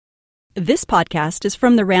This podcast is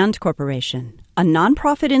from the RAND Corporation, a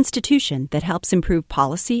nonprofit institution that helps improve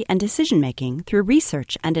policy and decision-making through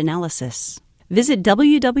research and analysis. Visit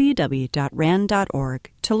www.rand.org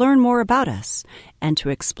to learn more about us and to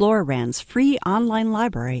explore RAND's free online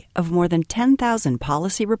library of more than 10,000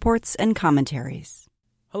 policy reports and commentaries.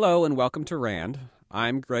 Hello and welcome to RAND.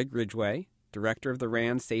 I'm Greg Ridgway, Director of the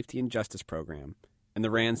RAND Safety and Justice Program and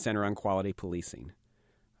the RAND Center on Quality Policing.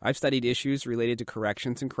 I've studied issues related to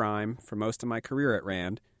corrections and crime for most of my career at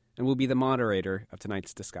RAND and will be the moderator of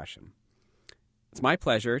tonight's discussion. It's my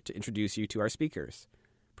pleasure to introduce you to our speakers.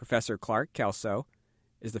 Professor Clark Kelso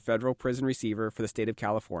is the federal prison receiver for the state of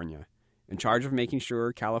California, in charge of making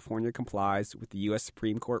sure California complies with the U.S.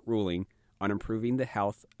 Supreme Court ruling on improving the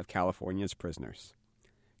health of California's prisoners.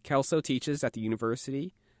 Kelso teaches at the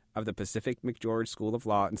University of the Pacific McGeorge School of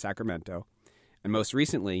Law in Sacramento, and most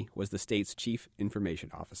recently was the state's chief information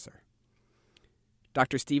officer.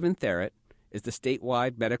 Dr. Stephen Therrett is the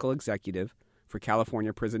statewide medical executive for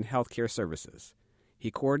California Prison Healthcare Services. He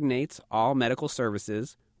coordinates all medical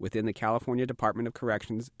services within the California Department of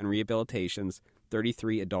Corrections and Rehabilitation's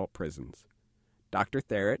 33 adult prisons. Dr.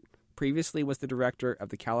 Therrett previously was the director of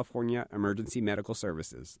the California Emergency Medical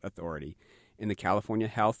Services Authority in the California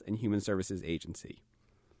Health and Human Services Agency.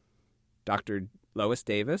 Dr. Lois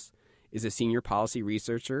Davis is a senior policy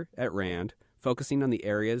researcher at RAND, focusing on the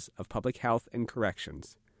areas of public health and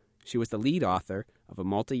corrections. She was the lead author of a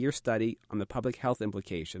multi-year study on the public health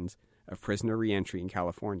implications of prisoner reentry in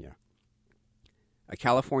California. A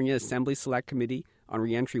California Assembly Select Committee on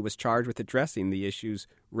Reentry was charged with addressing the issues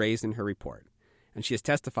raised in her report, and she has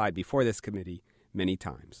testified before this committee many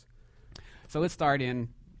times. So let's start in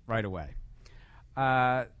right away.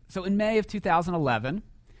 So in May of 2011,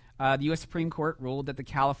 the U.S. Supreme Court ruled that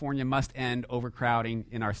California must end overcrowding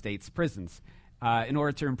in our state's prisons in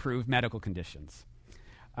order to improve medical conditions.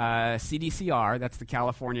 CDCR, that's the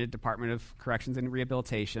California Department of Corrections and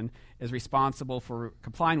Rehabilitation, is responsible for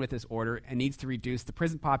complying with this order and needs to reduce the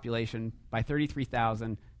prison population by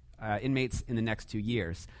 33,000 inmates in the next 2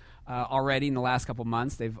 years. Already in the last couple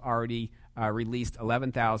months, they've already released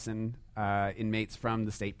 11,000 inmates from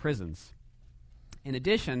the state prisons. In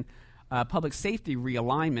addition, public safety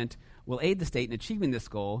realignment will aid the state in achieving this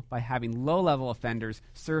goal by having low-level offenders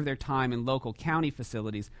serve their time in local county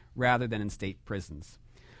facilities rather than in state prisons.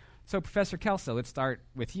 So, Professor Kelso, let's start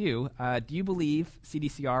with you. Do you believe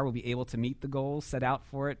CDCR will be able to meet the goals set out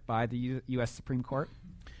for it by the U.S. Supreme Court?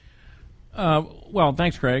 Well,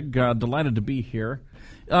 thanks, Craig. Delighted to be here.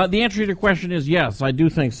 The answer to your question is yes. I do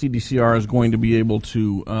think CDCR is going to be able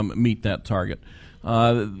to meet that target.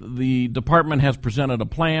 The department has presented a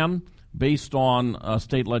plan based on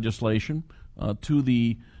state legislation to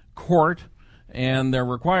the court, and they're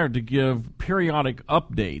required to give periodic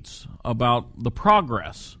updates about the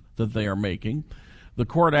progress that they are making. The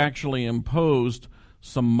court actually imposed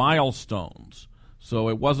some milestones. So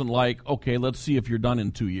it wasn't like, okay, let's see if you're done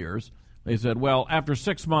in 2 years. They said, well, after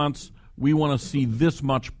 6 months, we want to see this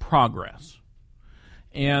much progress.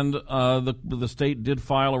 And the state did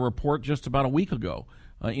file a report just about a week ago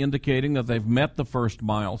indicating that they've met the first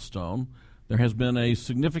milestone. There has been a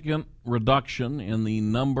significant reduction in the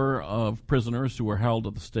number of prisoners who are held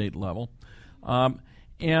at the state level.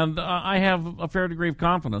 And I have a fair degree of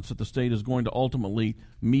confidence that the state is going to ultimately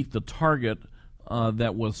meet the target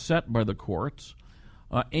that was set by the courts,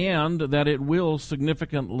 and that it will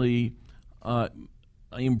significantly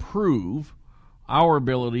improve our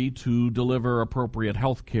ability to deliver appropriate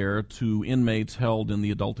health care to inmates held in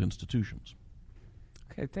the adult institutions.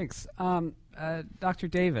 Okay, thanks. Dr.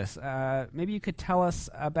 Davis, maybe you could tell us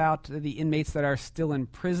about the inmates that are still in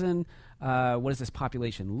prison. What does this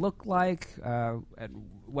population look like?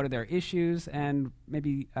 What are their issues? And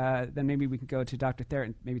maybe we can go to Dr. Therrett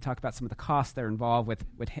and maybe talk about some of the costs that are involved with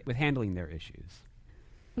handling their issues.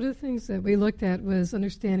 One of the things that we looked at was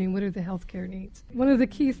understanding what are the healthcare needs. One of the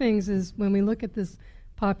key things is when we look at this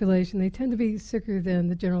population, they tend to be sicker than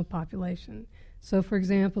the general population. So, for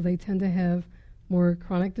example, they tend to have more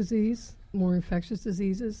chronic disease, more infectious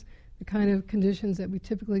diseases, the kind of conditions that we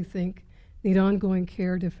typically think need ongoing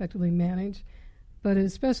care to effectively manage. But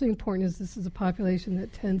it's especially important is this is a population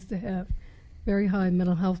that tends to have very high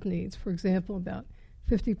mental health needs. For example, about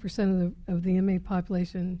 50% of the inmate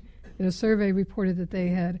population in a survey reported that they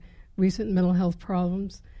had recent mental health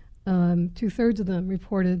problems. 2/3 of them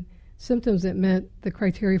reported symptoms that met the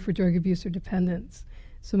criteria for drug abuse or dependence.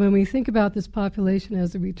 So when we think about this population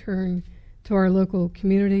as a return to our local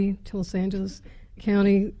community, to Los Angeles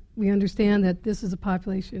County, we understand that this is a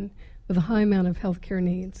population with a high amount of healthcare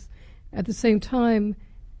needs. At the same time,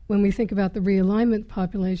 when we think about the realignment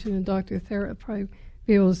population, and Dr. Therrett will probably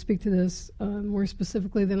be able to speak to this more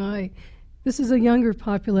specifically than I. This is a younger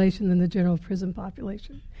population than the general prison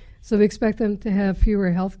population. So we expect them to have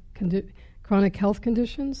fewer chronic health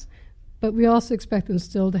conditions, but we also expect them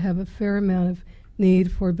still to have a fair amount of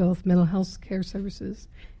need for both mental health care services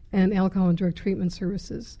and alcohol and drug treatment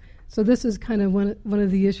services. So this is kind of one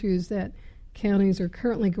of the issues that counties are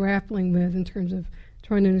currently grappling with in terms of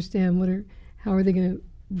trying to understand how are they going to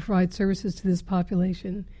provide services to this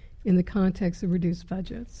population in the context of reduced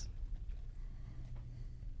budgets.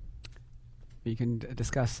 You can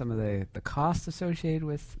discuss some of the costs associated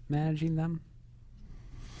with managing them.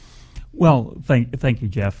 Well, thank you,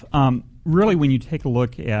 Jeff. Really, when you take a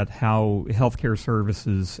look at how healthcare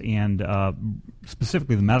services and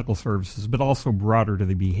specifically the medical services, but also broader to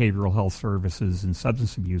the behavioral health services and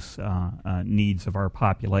substance abuse needs of our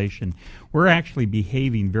population, we're actually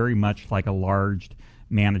behaving very much like a large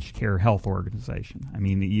managed care health organization. I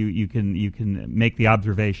mean, you can make the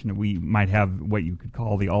observation that we might have what you could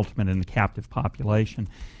call the ultimate and the captive population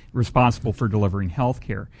responsible for delivering health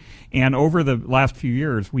care. And over the last few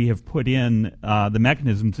years, we have put in the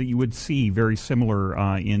mechanisms that you would see very similar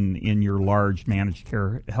in your large managed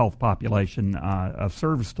care health population of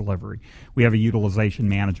service delivery. We have a utilization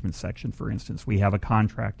management section, for instance. We have a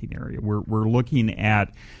contracting area. We're looking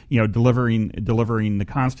at delivering the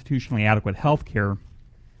constitutionally adequate health care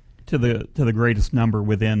to the greatest number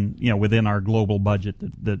within our global budget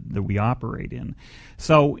that we operate in.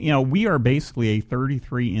 So we are basically a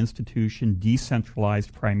 33 institution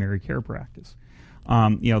decentralized primary care practice.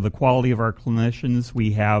 The quality of our clinicians,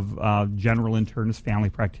 we have general internists, family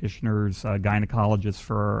practitioners, gynecologists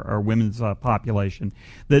for our women's population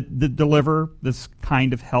that deliver this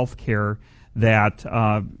kind of health care that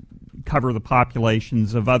cover the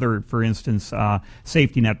populations of other, for instance,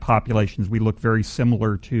 safety net populations. We look very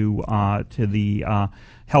similar to the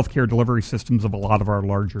healthcare delivery systems of a lot of our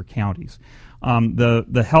larger counties.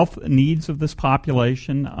 The health needs of this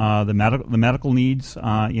population, the medical needs,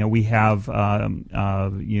 we have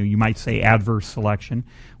you might say adverse selection.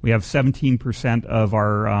 We have 17% of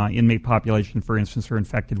our inmate population, for instance, are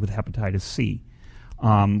infected with hepatitis C.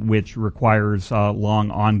 Which requires long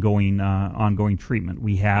ongoing treatment.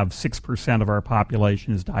 We have 6% of our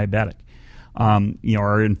population is diabetic.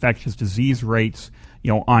 Our infectious disease rates,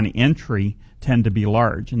 on entry tend to be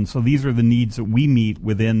large, and so these are the needs that we meet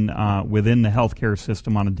within the healthcare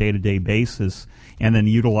system on a day-to-day basis, and then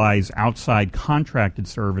utilize outside contracted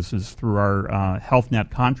services through our HealthNet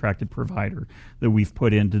contracted provider that we've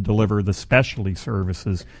put in to deliver the specialty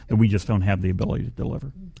services that we just don't have the ability to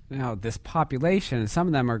deliver. Now, this population, some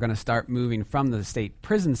of them are going to start moving from the state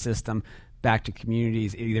prison system back to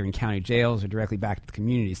communities, either in county jails or directly back to the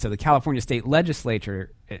communities. So the California State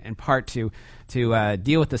Legislature, in part to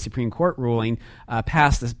deal with the Supreme Court ruling,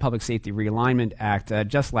 passed this Public Safety Realignment Act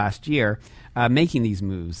just last year, making these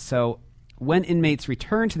moves. So when inmates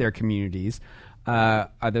return to their communities, are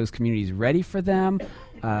those communities ready for them?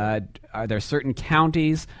 Are there certain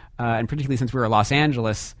counties, and particularly since we're a Los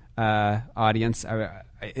Angeles audience,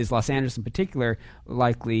 is Los Angeles in particular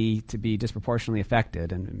likely to be disproportionately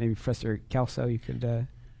affected? And maybe Professor Kelso, you could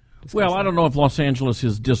discuss Well, that. I don't know if Los Angeles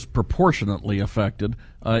is disproportionately affected.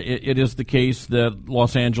 It is the case that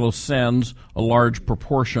Los Angeles sends a large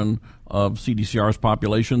proportion of CDCR's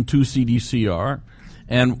population to CDCR,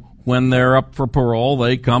 and when they're up for parole,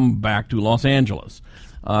 they come back to Los Angeles.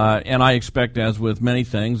 And I expect, as with many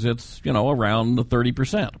things, it's around the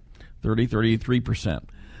 30%, 33%.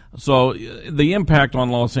 So the impact on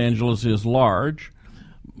Los Angeles is large.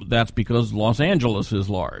 That's because Los Angeles is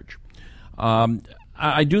large.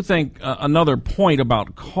 I do think another point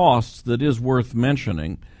about costs that is worth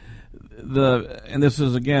mentioning, and this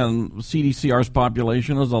is, again, CDCR's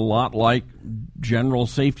population is a lot like general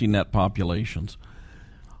safety net populations.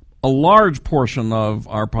 A large portion of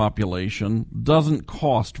our population doesn't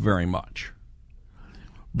cost very much.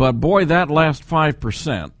 But boy, that last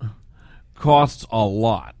 5% costs a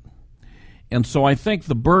lot. And so I think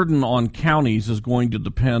the burden on counties is going to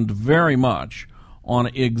depend very much on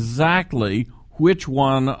exactly which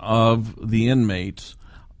one of the inmates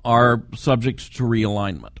are subject to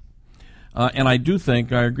realignment. And I do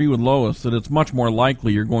think, I agree with Lois, that it's much more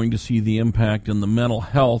likely you're going to see the impact in the mental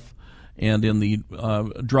health and in the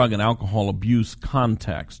drug and alcohol abuse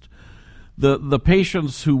context. The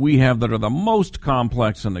patients who we have that are the most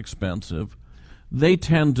complex and expensive, they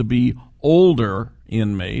tend to be older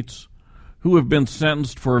inmates who have been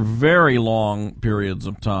sentenced for very long periods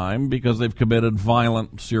of time because they've committed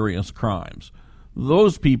violent, serious crimes.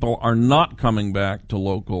 Those people are not coming back to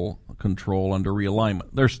local control under realignment.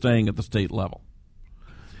 They're staying at the state level.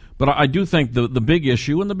 But I do think the big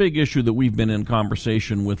issue, and the big issue that we've been in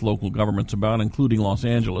conversation with local governments about, including Los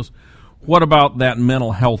Angeles, what about that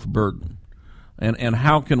mental health burden? And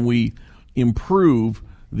how can we improve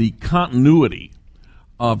the continuity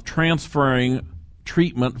of transferring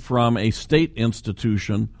treatment from a state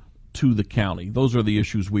institution to the county? Those are the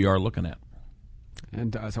issues we are looking at.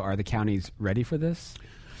 And so are the counties ready for this?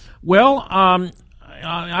 Well,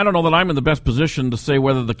 I don't know that I'm in the best position to say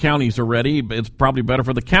whether the counties are ready. It's probably better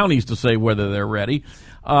for the counties to say whether they're ready.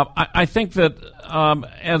 I think that,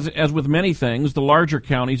 as with many things, the larger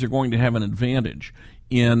counties are going to have an advantage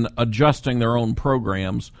in adjusting their own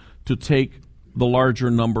programs to take the larger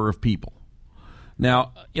number of people.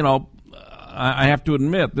 Now, I have to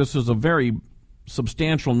admit, this is a very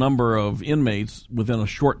substantial number of inmates within a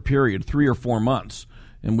short period, 3 or 4 months.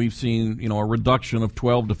 And we've seen, a reduction of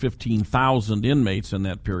 12 to 15,000 inmates in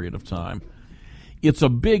that period of time. It's a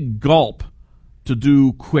big gulp to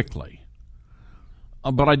do quickly.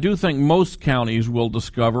 But I do think most counties will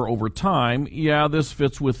discover over time, this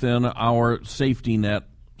fits within our safety net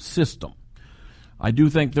system. I do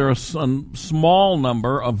think there are some small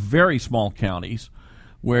number of very small counties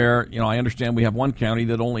where, I understand we have one county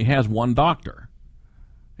that only has one doctor,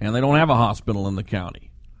 and they don't have a hospital in the county.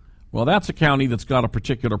 Well, that's a county that's got a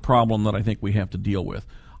particular problem that I think we have to deal with.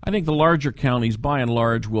 I think the larger counties, by and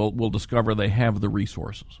large, will discover they have the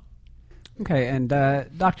resources. Okay, and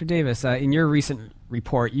Dr. Davis, in your recent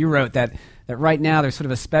report, you wrote that right now there's sort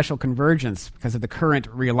of a special convergence because of the current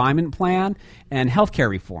realignment plan and healthcare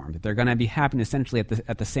reform, that they're going to be happening essentially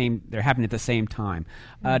at the same time.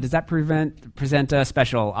 Does that present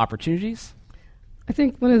special opportunities? I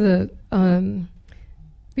think one of the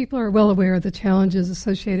people are well aware of the challenges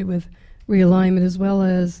associated with realignment, as well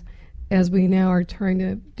as we now are trying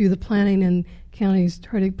to do the planning and counties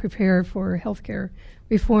try to prepare for healthcare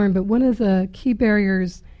reform. But one of the key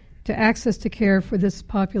barriers to access to care for this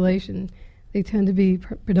population, they tend to be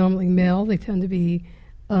predominantly male. They tend to be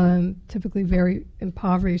typically very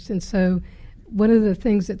impoverished. And so one of the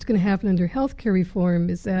things that's going to happen under healthcare reform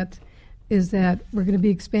is that we're going to be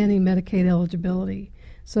expanding Medicaid eligibility.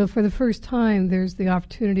 So for the first time, there's the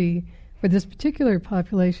opportunity for this particular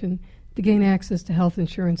population to gain access to health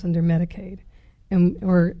insurance under Medicaid,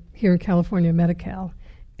 or here in California, Medi-Cal.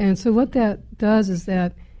 And so what that does is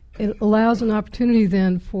that it allows an opportunity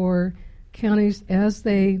then for counties, as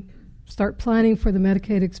they start planning for the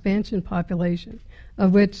Medicaid expansion population,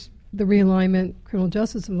 of which the realignment criminal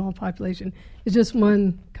justice involved population is just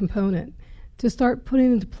one component, to start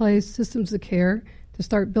putting into place systems of care, to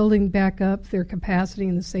start building back up their capacity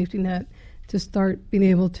in the safety net, to start being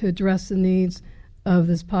able to address the needs of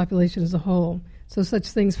this population as a whole. So such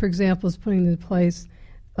things, for example, as putting into place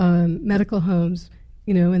medical homes,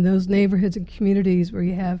 in those neighborhoods and communities where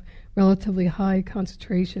you have relatively high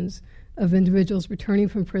concentrations of individuals returning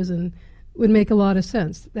from prison would make a lot of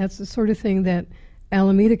sense. That's the sort of thing that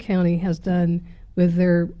Alameda County has done with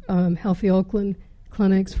their Healthy Oakland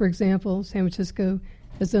clinics, for example. San Francisco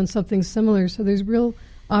has done something similar. So there's real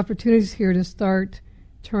opportunities here to start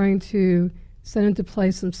trying to set into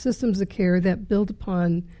place some systems of care that build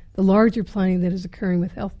upon the larger planning that is occurring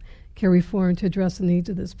with health care reform to address the needs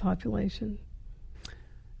of this population.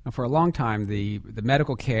 Now, for a long time, the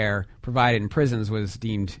medical care provided in prisons was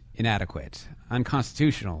deemed inadequate,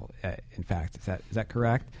 unconstitutional, in fact. Is that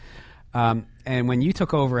correct? And when you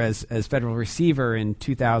took over as federal receiver in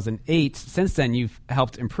 2008, since then you've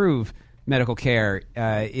helped improve medical care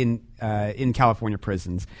in California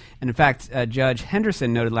prisons. And in fact, Judge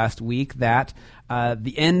Henderson noted last week that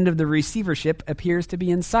the end of the receivership appears to be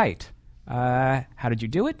in sight. How did you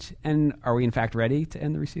do it? And are we in fact ready to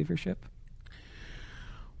end the receivership?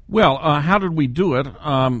 Well, how did we do it?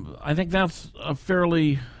 I think that's a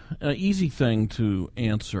fairly easy thing to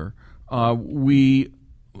answer. We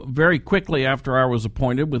very quickly after I was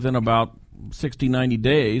appointed, within about 60, 90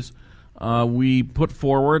 days, we put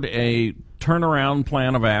forward a turnaround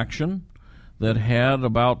plan of action that had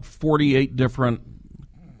about 48 different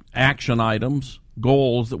action items,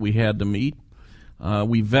 goals that we had to meet.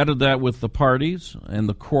 We vetted that with the parties and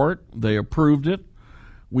the court. They approved it.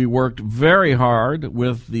 We worked very hard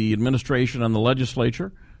with the administration and the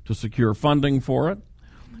legislature to secure funding for it,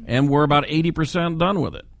 and we're about 80% done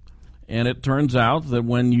with it. And it turns out that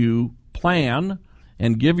when you plan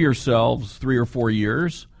and give yourselves 3 or 4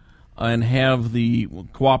 years and have the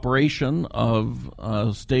cooperation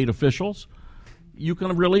of state officials, you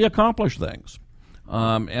can really accomplish things.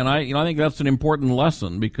 And I think that's an important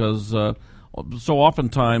lesson because so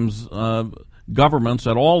oftentimes governments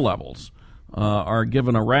at all levels are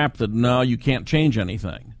given a rap that, no, you can't change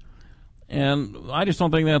anything. And I just don't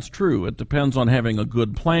think that's true. It depends on having a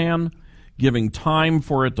good plan, giving time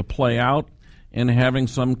for it to play out, and having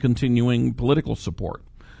some continuing political support.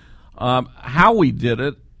 How we did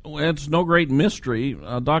it, it's no great mystery.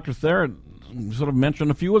 Dr. Thayer sort of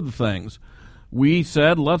mentioned a few of the things. We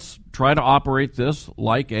said, let's try to operate this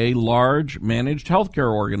like a large managed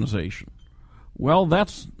healthcare organization. Well,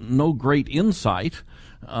 that's no great insight.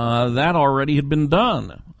 That already had been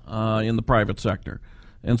done in the private sector.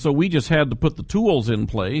 And so we just had to put the tools in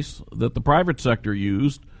place that the private sector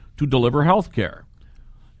used to deliver health care.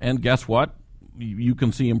 And guess what? You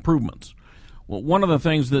can see improvements. Well, one of the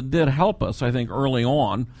things that did help us, I think, early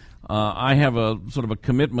on, I have a sort of a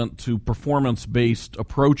commitment to performance-based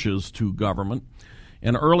approaches to government.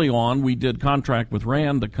 And early on, we did contract with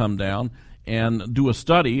RAND to come down and do a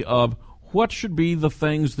study of what should be the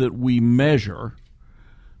things that we measure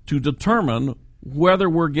to determine whether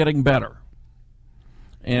we're getting better.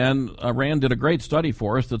 And RAND did a great study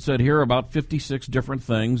for us that said here are about 56 different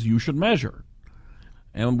things you should measure.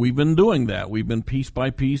 And we've been doing that. We've been piece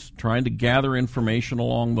by piece trying to gather information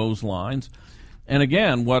along those lines. And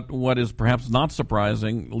again, what is perhaps not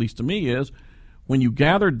surprising, at least to me, is when you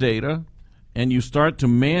gather data and you start to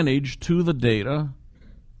manage to the data,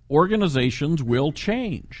 organizations will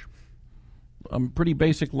change. A pretty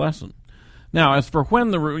basic lesson. Now, as for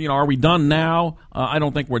when are we done now? I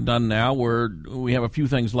don't think we're done now. We have a few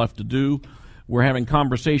things left to do. We're having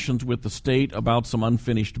conversations with the state about some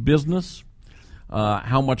unfinished business.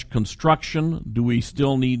 How much construction do we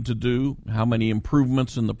still need to do? How many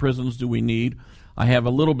improvements in the prisons do we need? I have a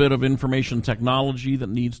little bit of information technology that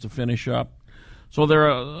needs to finish up. So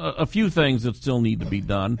there are a few things that still need to be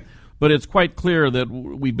done. But it's quite clear that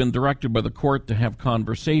we've been directed by the court to have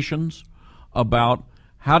conversations about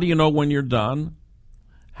how do you know when you're done?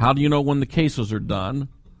 How do you know when the cases are done?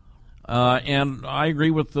 And I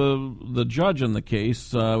agree with the judge in the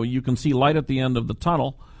case. You can see light at the end of the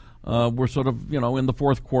tunnel. We're sort of, in the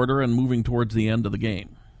fourth quarter and moving towards the end of the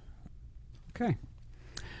game. Okay.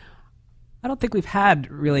 I don't think we've had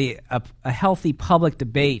really a healthy public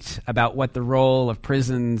debate about what the role of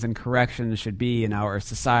prisons and corrections should be in our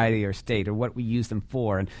society or state, or what we use them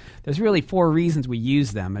for. And there's really 4 reasons we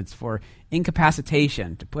use them. It's for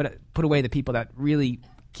incapacitation, to put away the people that really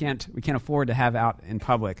we can't afford to have out in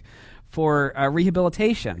public. For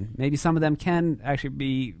rehabilitation, maybe some of them can actually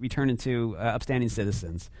be returned into upstanding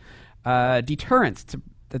citizens. Deterrence,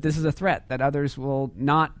 that this is a threat, that others will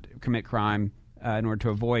not commit crime in order to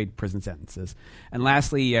avoid prison sentences. And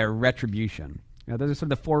lastly, retribution. Those are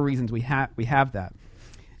sort of the 4 reasons we have that.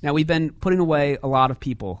 Now, we've been putting away a lot of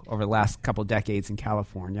people over the last couple of decades in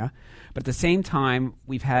California, but at the same time,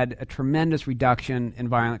 we've had a tremendous reduction in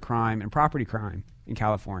violent crime and property crime in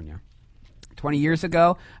California. 20 years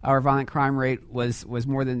ago, our violent crime rate was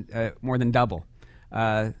more than double.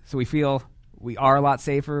 So we feel we are a lot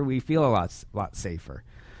safer. We feel a lot safer.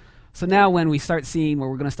 So now when we start seeing where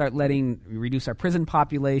we're going to start reduce our prison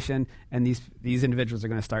population, and these individuals are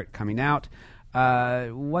going to start coming out,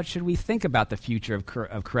 what should we think about the future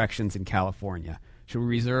of corrections in California? Should we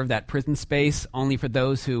reserve that prison space only for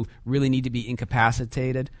those who really need to be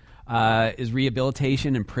incapacitated? Is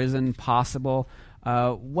rehabilitation in prison possible?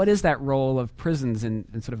 What is that role of prisons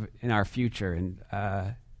in our future, and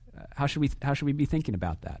how should we be thinking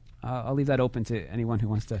about that? I'll leave that open to anyone who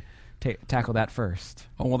wants to tackle that first.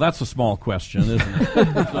 Oh, well, that's a small question, isn't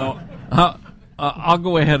it? So I'll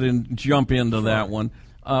go ahead and jump into that one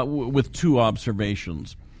with 2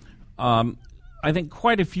 observations. I think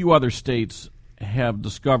quite a few other states have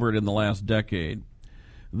discovered in the last decade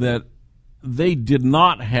that they did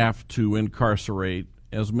not have to incarcerate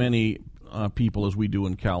as many people as we do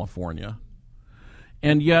in California.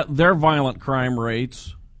 And yet their violent crime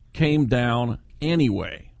rates came down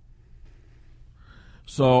anyway.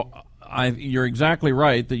 So you're exactly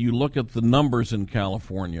right that you look at the numbers in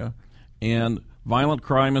California, and violent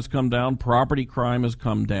crime has come down, property crime has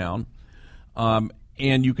come down,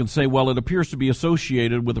 and you can say, well, it appears to be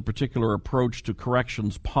associated with a particular approach to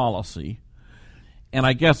corrections policy. And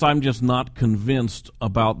I guess I'm just not convinced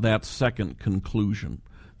about that second conclusion,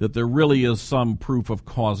 that there really is some proof of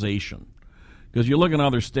causation. Because you look in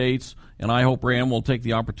other states, and I hope Rand will take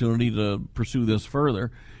the opportunity to pursue this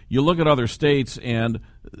further, you look at other states and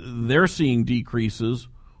they're seeing decreases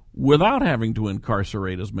without having to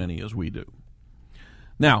incarcerate as many as we do.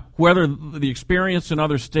 Now, whether the experience in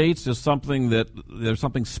other states is something that there's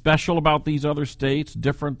something special about these other states,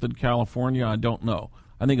 different than California, I don't know.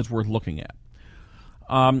 I think it's worth looking at.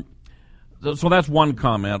 So that's one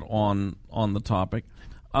comment on the topic.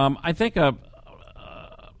 I think a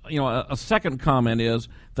second comment is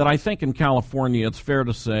that I think in California it's fair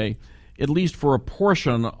to say at least for a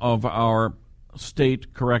portion of our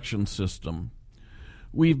state correction system,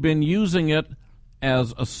 we've been using it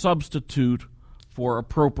as a substitute for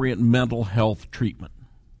appropriate mental health treatment.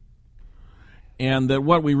 And that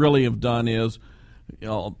what we really have done is,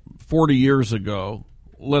 40 years ago,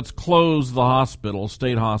 let's close the hospitals,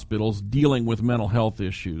 state hospitals, dealing with mental health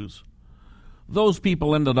issues. Those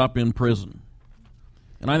people ended up in prison.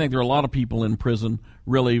 And I think there are a lot of people in prison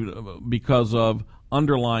really because of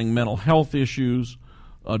underlying mental health issues,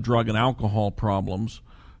 drug and alcohol problems,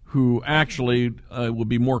 who actually would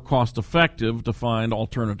be more cost effective to find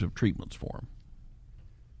alternative treatments for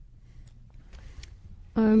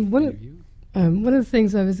them. One of the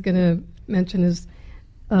things I was going to mention is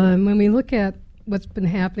when we look at what's been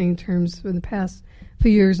happening in terms of the past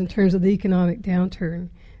few years in terms of the economic downturn,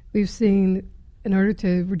 we've seen, in order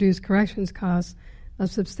to reduce corrections costs, a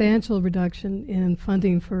substantial reduction in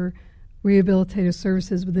funding for rehabilitative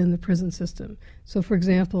services within the prison system. So, for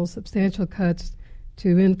example, substantial cuts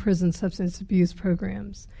to in-prison substance abuse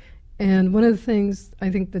programs. And one of the things, I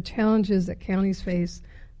think the challenges that counties face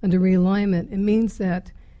under realignment, it means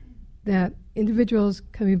that individuals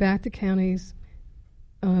coming back to counties,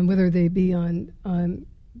 whether they be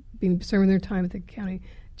being serving their time at the county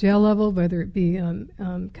jail level, whether it be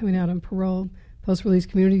coming out on parole, post-release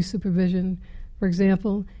community supervision, for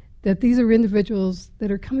example, that these are individuals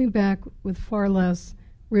that are coming back with far less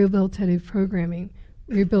rehabilitative programming,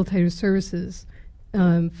 rehabilitative services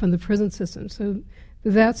from the prison system. So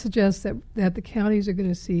that suggests that the counties are going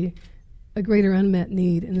to see a greater unmet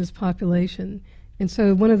need in this population. And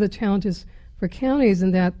so one of the challenges for counties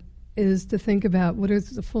in that is to think about what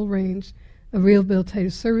is the full range of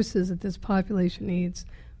rehabilitative services that this population needs.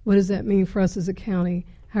 What does that mean for us as a county?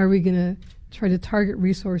 How are we going to try to target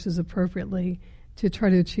resources appropriately to try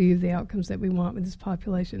to achieve the outcomes that we want with this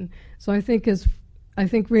population? So I think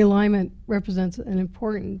realignment represents an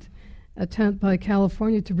important attempt by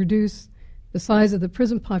California to reduce the size of the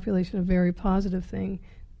prison population, a very positive thing.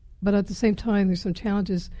 But at the same time, there's some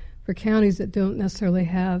challenges for counties that don't necessarily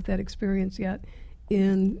have that experience yet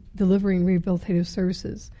in delivering rehabilitative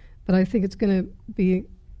services. But I think it's going to be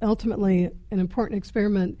ultimately an important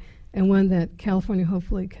experiment and one that California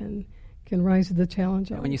hopefully can rise to the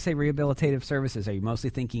challenge of. When you say rehabilitative services, are you mostly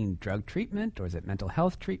thinking drug treatment, or is it mental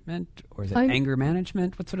health treatment, or is it anger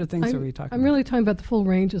management? What sort of things are we talking about? I'm really talking about the full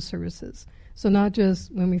range of services. So not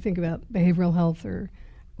just when we think about behavioral health or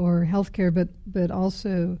healthcare, but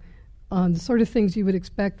also the sort of things you would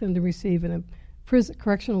expect them to receive in a prison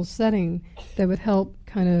correctional setting that would help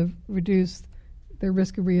kind of reduce their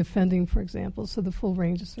risk of reoffending, for example. So the full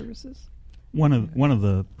range of services. One of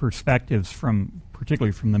the perspectives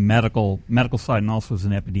particularly from the medical side, and also as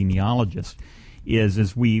an epidemiologist, is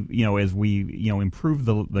as we improve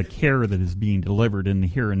the care that is being delivered in the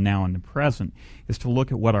here and now and the present, is to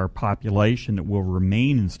look at what our population that will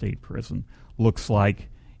remain in state prison looks like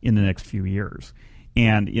in the next few years.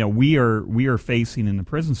 And we are facing in the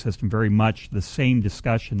prison system very much the same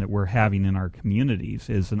discussion that we're having in our communities,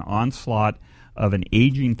 is an onslaught of an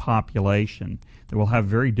aging population that will have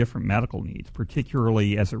very different medical needs,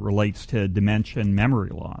 particularly as it relates to dementia and memory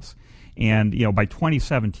loss. And by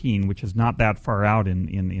 2017, which is not that far out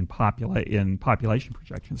in population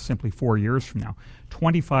projections, simply 4 years from now,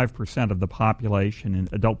 25% of the population,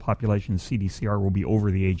 adult population in CDCR, will be over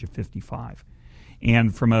the age of 55.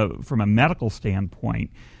 And from a medical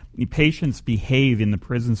standpoint, patients behave in the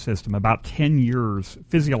prison system about 10 years,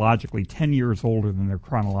 physiologically 10 years older than their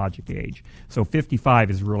chronologic age. So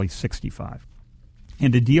 55 is really 65.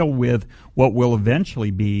 And to deal with what will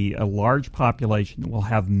eventually be a large population that will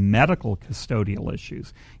have medical custodial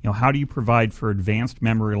issues, how do you provide for advanced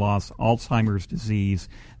memory loss, Alzheimer's disease,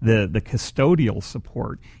 the custodial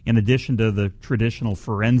support, in addition to the traditional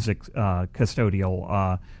forensic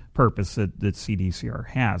custodial purpose that CDCR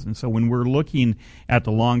has. And so when we're looking at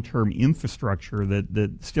the long-term infrastructure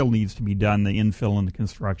that still needs to be done, the infill and the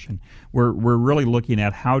construction, we're really looking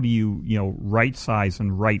at how do you right size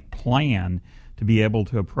and right plan to be able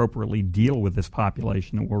to appropriately deal with this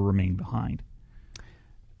population that will remain behind.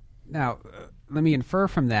 Now, let me infer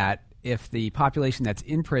from that, if the population that's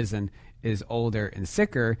in prison is older and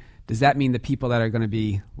sicker, does that mean the people that are going to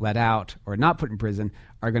be let out or not put in prison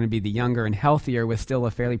are going to be the younger and healthier with still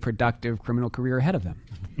a fairly productive criminal career ahead of them?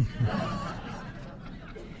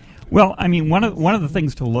 Well, I mean, one of the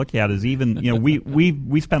things to look at is even,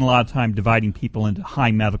 we spend a lot of time dividing people into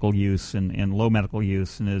high medical use and low medical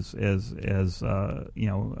use, and as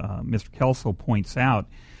Mr. Kelso points out,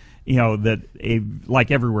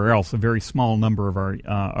 like everywhere else, a very small number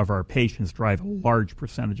of our patients drive a large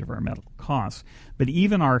percentage of our medical costs. But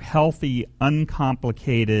even our healthy,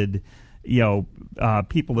 uncomplicated,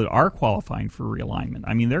 people that are qualifying for realignment,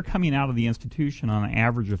 I mean, they're coming out of the institution on an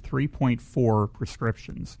average of 3.4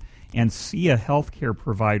 prescriptions and see a healthcare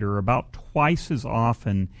provider about twice as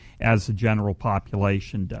often as the general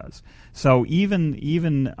population does. So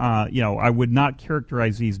even I would not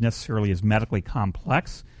characterize these necessarily as medically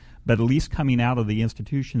complex, but at least coming out of the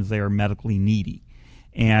institutions, they are medically needy.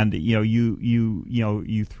 And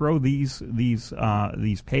you throw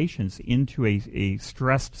these patients into a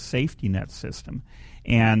stressed safety net system,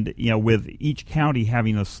 and with each county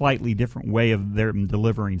having a slightly different way of them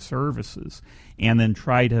delivering services, and then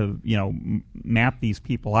try to map these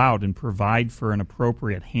people out and provide for an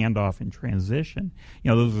appropriate handoff and transition.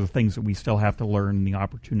 Those are the things that we still have to learn and the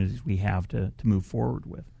opportunities we have to move forward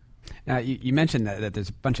with. Now, you mentioned that there's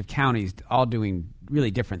a bunch of counties all doing really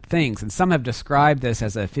different things, and some have described this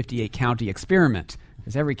as a 58-county experiment,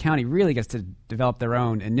 because every county really gets to develop their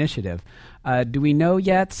own initiative. Do we know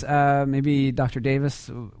yet, maybe Dr. Davis,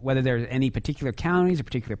 whether there are any particular counties or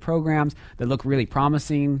particular programs that look really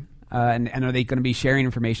promising, and are they going to be sharing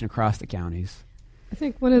information across the counties? I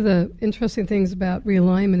think one of the interesting things about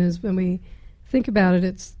realignment is when we think about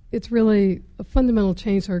it, it's really a fundamental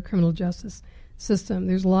change to our criminal justice system.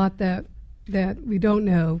 There's a lot that we don't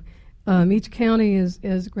know. Each county,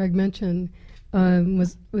 as Greg mentioned,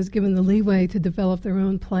 was given the leeway to develop their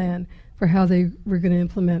own plan for how they were going to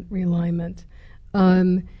implement realignment.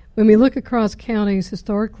 When we look across counties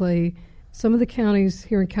historically, some of the counties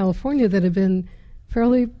here in California that have been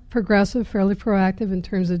fairly progressive, fairly proactive in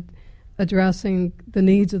terms of addressing the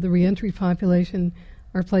needs of the reentry population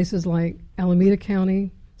are places like Alameda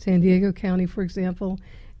County, San Diego County, for example.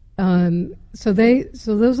 So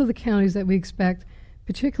those are the counties that we expect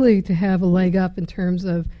particularly to have a leg up in terms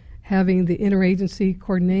of having the interagency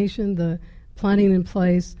coordination, the planning in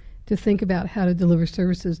place to think about how to deliver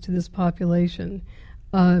services to this population.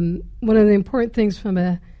 One of the important things from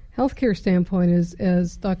a healthcare standpoint is,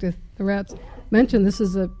 as Dr. Thoratz mentioned, this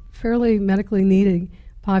is a fairly medically needed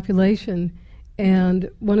population, and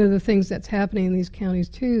one of the things that's happening in these counties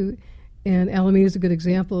too, and Alameda is a good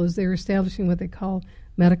example, is they're establishing what they call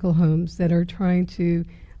medical homes that are trying to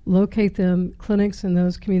locate them, clinics in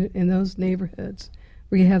those in those neighborhoods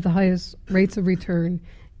where you have the highest rates of return,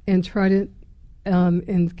 and try to,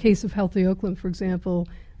 in the case of Healthy Oakland, for example,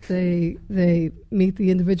 they meet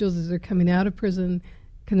the individuals as they're coming out of prison,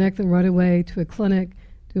 connect them right away to a clinic,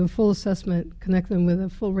 do a full assessment, connect them with a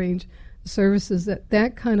full range of services.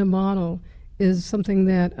 That kind of model is something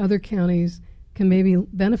that other counties can maybe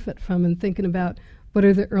benefit from in thinking about what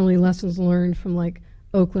are the early lessons learned from like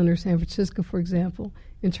Oakland or San Francisco, for example,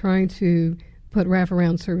 in trying to put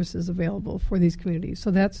wraparound services available for these communities.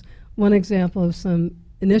 So that's one example of some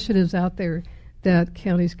initiatives out there that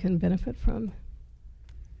counties can benefit from.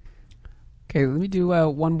 Okay, let me do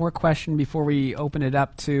one more question before we open it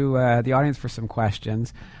up to the audience for some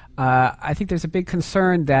questions. I think there's a big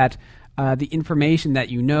concern that the information that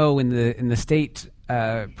in the state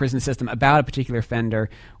prison system about a particular offender,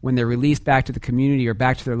 when they're released back to the community or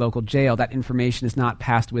back to their local jail, that information is not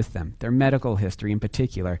passed with them, their medical history in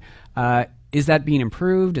particular. Is that being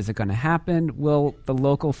improved? Is it going to happen? Will the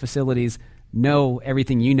local facilities know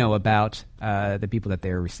everything you know about the people that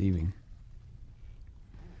they're receiving?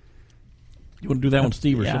 You want to do that one,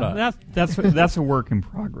 Steve, or should I? That's a work in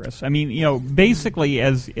progress. I mean, basically,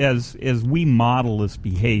 as we model this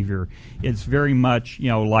behavior, it's very much,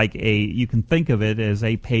 like you can think of it as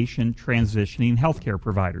a patient transitioning healthcare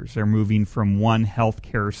providers. They're moving from one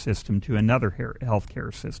healthcare system to another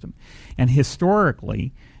healthcare system, and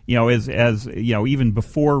historically, even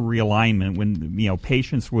before realignment, when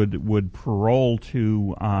patients would parole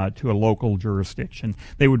to a local jurisdiction,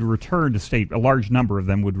 they would return to state. A large number of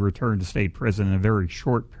them would return to state prison in a very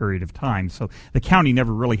short period of time. So the county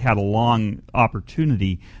never really had a long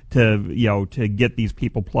opportunity to get these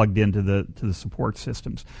people plugged into the support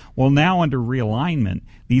systems. Well, now under realignment,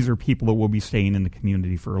 these are people that will be staying in the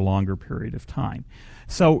community for a longer period of time.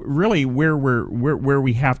 So really, where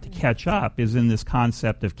we have to catch up is in this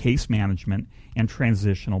concept of case management and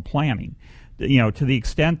transitional planning. To the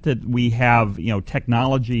extent that we have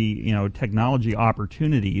technology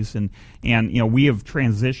opportunities, and we have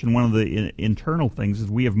transitioned. One of the internal things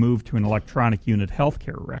is we have moved to an electronic unit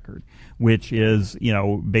healthcare record, which is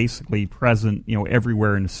basically present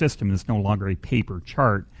everywhere in the system. It's no longer a paper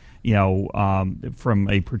chart. From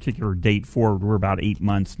a particular date forward, we're about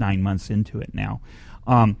 9 months into it now.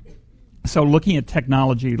 So looking at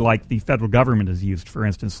technology like the federal government has used, for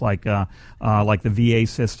instance, like the VA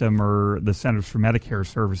system or the Centers for Medicare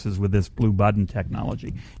Services with this blue button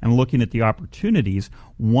technology, and looking at the opportunities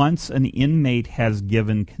once an inmate has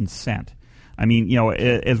given consent. I mean,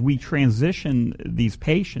 as we transition these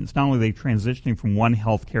patients, not only are they transitioning from one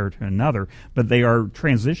healthcare to another, but they are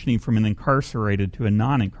transitioning from an incarcerated to a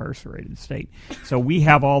non-incarcerated state. So we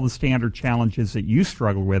have all the standard challenges that you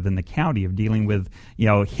struggle with in the county of dealing with,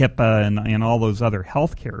 HIPAA and all those other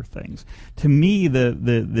healthcare things. To me,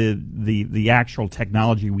 the actual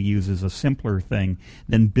technology we use is a simpler thing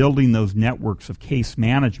than building those networks of case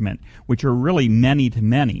management, which are really many to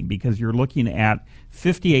many, because you're looking at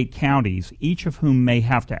 58 counties, each of whom may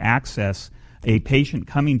have to access a patient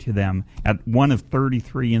coming to them at one of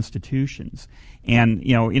 33 institutions. And,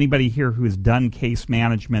 anybody here who has done case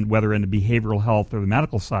management, whether in the behavioral health or the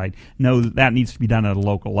medical side, knows that needs to be done at a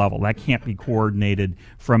local level. That can't be coordinated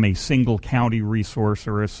from a single county resource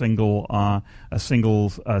or a single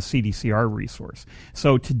CDCR resource.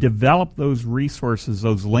 So to develop those resources,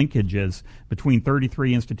 those linkages between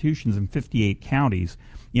 33 institutions and 58 counties,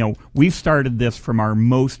 we've started this from our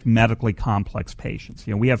most medically complex patients.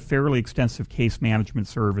 We have fairly extensive case management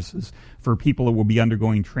services for people that will be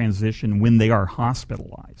undergoing transition when they are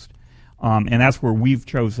hospitalized. And that's where we've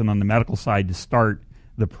chosen on the medical side to start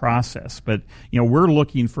the process. But, we're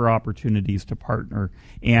looking for opportunities to partner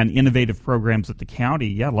and innovative programs at the county.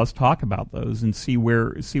 Yeah, let's talk about those and see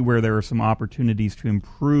where there are some opportunities to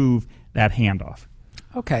improve that handoff.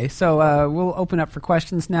 Okay, so we'll open up for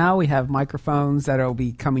questions now. We have microphones that will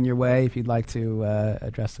be coming your way if you'd like to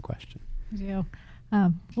address the question.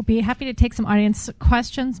 We'll be happy to take some audience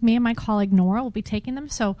questions. Me and my colleague Nora will be taking them.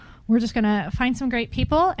 So we're just going to find some great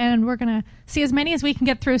people, and we're going to see as many as we can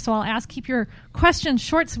get through. So I'll keep your questions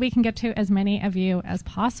short so we can get to as many of you as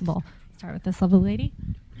possible. Start with this lovely lady.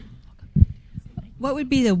 What would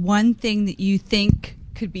be the one thing that you think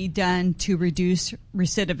could be done to reduce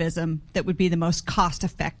recidivism that would be the most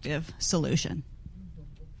cost-effective solution?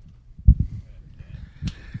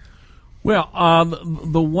 Well,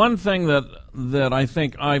 the one thing that I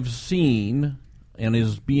think I've seen and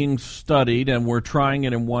is being studied, and we're trying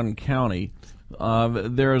it in one county,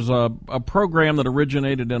 there's a program that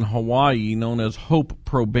originated in Hawaii known as Hope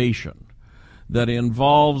Probation that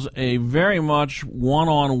involves a very much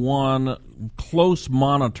one-on-one close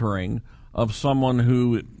monitoring of someone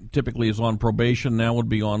who typically is on probation, now would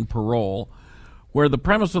be on parole, where the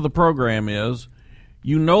premise of the program is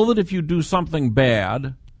that if you do something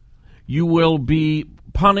bad, you will be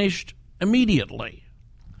punished immediately.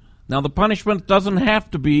 Now, the punishment doesn't have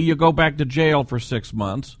to be you go back to jail for 6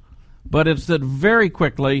 months, but it's that very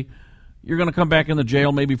quickly you're going to come back in the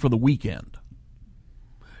jail maybe for the weekend.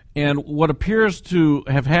 And what appears to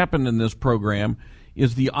have happened in this program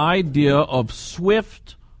is the idea of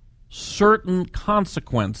swift, certain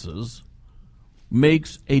consequences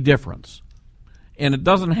makes a difference. And it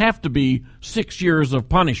doesn't have to be 6 years of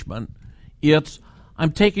punishment. It's,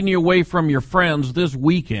 I'm taking you away from your friends this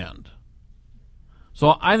weekend.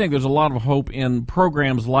 So I think there's a lot of hope in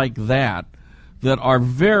programs like that are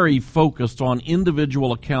very focused on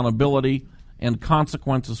individual accountability and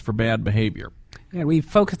consequences for bad behavior. Yeah, we've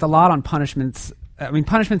focused a lot on punishments.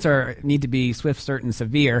 Punishments need to be swift, certain,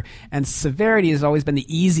 severe, and severity has always been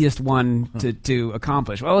the easiest one to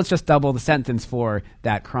accomplish. Well, let's just double the sentence for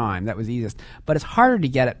that crime. That was easiest. But it's harder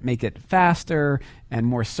to make it faster and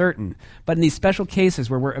more certain. But in these special cases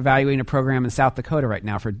where we're evaluating a program in South Dakota right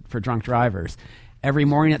now for drunk drivers, every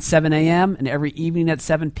morning at 7 a.m. and every evening at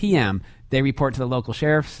 7 p.m., they report to the local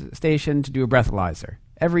sheriff's station to do a breathalyzer.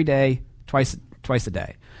 Every day, twice a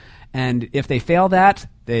day. And if they fail that,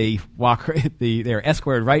 they're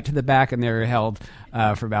escorted right to the back and they're held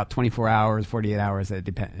for about 24 hours, 48 hours. It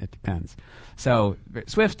depends. So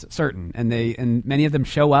swift, certain, and many of them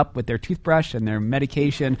show up with their toothbrush and their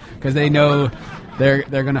medication because they know they're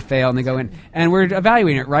going to fail, and they go in. And we're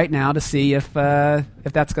evaluating it right now to see if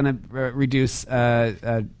that's going to reduce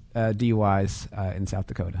DUIs in South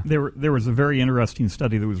Dakota. There was a very interesting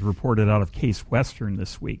study that was reported out of Case Western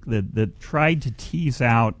this week that tried to tease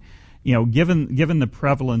out, given the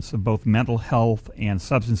prevalence of both mental health and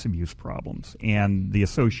substance abuse problems and the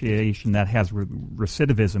association that has with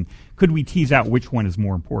recidivism, could we tease out which one is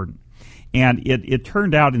more important? And it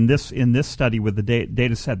turned out in this study with the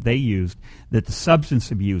data set they used that the substance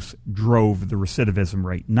abuse drove the recidivism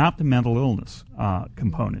rate, not the mental illness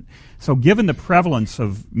component. So given the prevalence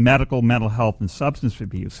of mental health and substance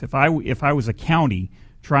abuse, if I was a county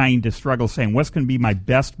trying to struggle saying what's going to be my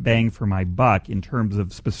best bang for my buck in terms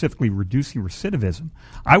of specifically reducing recidivism,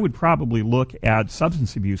 I would probably look at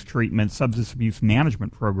substance abuse treatment, substance abuse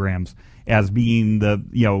management programs as being the,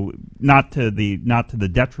 not to the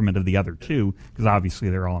detriment of the other two, because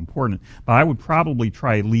obviously they're all important. But I would probably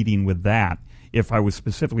try leading with that if I was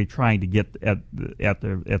specifically trying to get at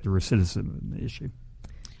the recidivism issue.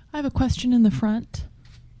 I have a question in the front.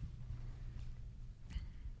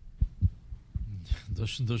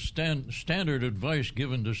 The standard advice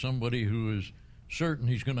given to somebody who is certain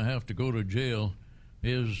he's going to have to go to jail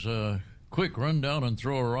is quick, run down and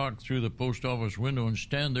throw a rock through the post office window and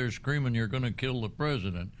stand there screaming you're going to kill the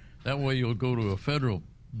president. That way you'll go to a federal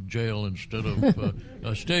jail instead of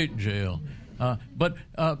a state jail. But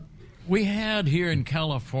we had here in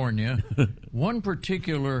California one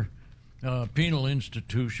particular penal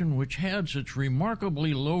institution which had such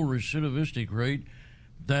remarkably low recidivistic rate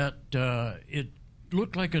that it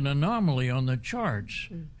looked like an anomaly on the charts,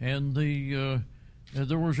 and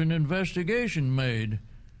there was an investigation made,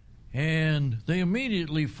 and they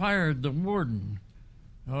immediately fired the warden.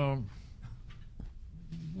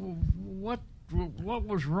 What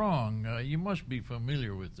was wrong? You must be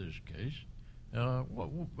familiar with this case,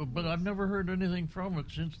 but I've never heard anything from it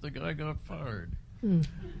since the guy got fired. Do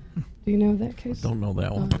you know that case? Don't know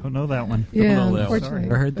that one. Don't know that one. Yeah, Don't know that one.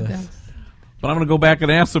 unfortunately. I heard this. But I'm going to go back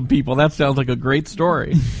and ask some people. That sounds like a great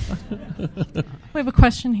story. We have a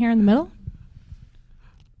question here in the middle.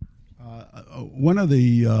 One of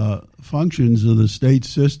the functions of the state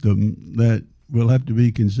system that will have to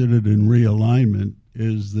be considered in realignment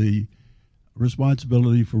is the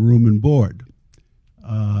responsibility for room and board.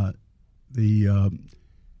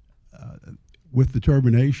 With the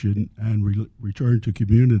termination and return to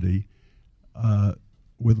community,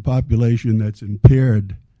 with a population that's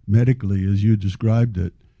impaired medically, as you described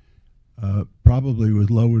it, probably with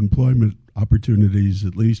low employment opportunities,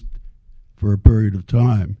 at least for a period of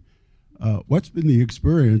time. What's been the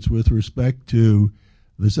experience with respect to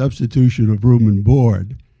the substitution of room and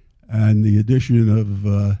board and the addition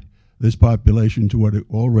of this population to what it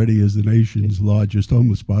already is the nation's largest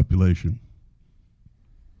homeless population?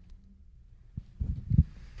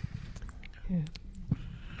 You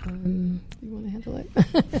want to handle it?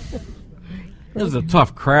 This is a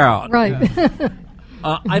tough crowd. Right.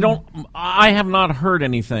 I have not heard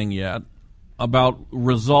anything yet about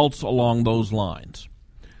results along those lines.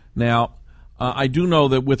 Now, I do know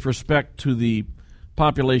that with respect to the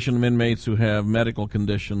population of inmates who have medical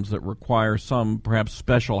conditions that require some perhaps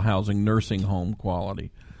special housing, nursing home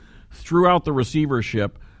quality, throughout the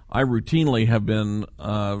receivership, I routinely have been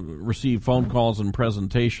received phone calls and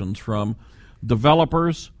presentations from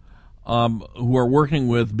developers who are working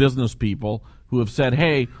with business people who have said,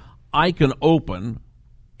 hey, I can open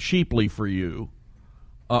cheaply for you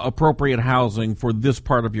appropriate housing for this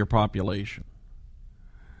part of your population.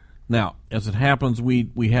 Now, as it happens,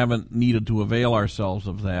 we haven't needed to avail ourselves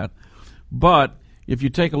of that. But if you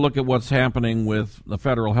take a look at what's happening with the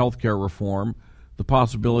federal health care reform, the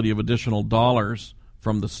possibility of additional dollars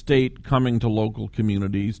from the state coming to local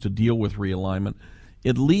communities to deal with realignment,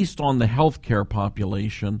 at least on the health care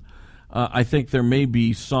population, I think there may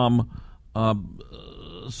be some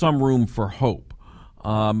room for hope.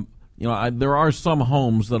 There are some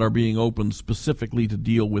homes that are being opened specifically to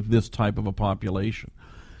deal with this type of a population.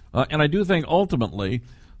 And I do think ultimately,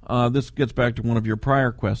 this gets back to one of your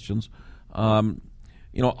prior questions,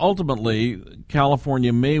 ultimately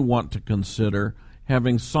California may want to consider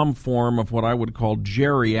having some form of what I would call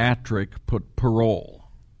geriatric parole,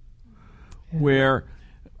 where,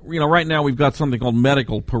 right now we've got something called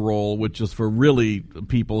medical parole, which is for really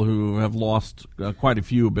people who have lost quite a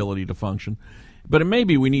few ability to function. But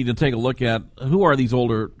maybe we need to take a look at who are these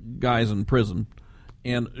older guys in prison,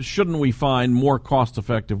 and shouldn't we find more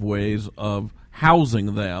cost-effective ways of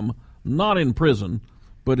housing them, not in prison,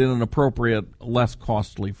 but in an appropriate, less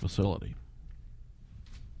costly facility?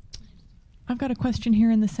 I've got a question here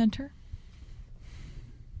in the center.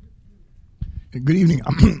 Good evening.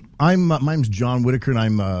 My name's John Whitaker, and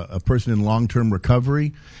I'm a person in long-term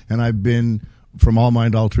recovery, and I've been from all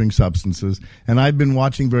mind-altering substances, and I've been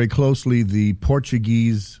watching very closely the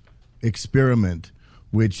Portuguese experiment,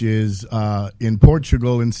 which is in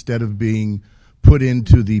Portugal, instead of being put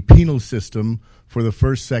into the penal system for the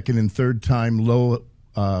first, second, and third time low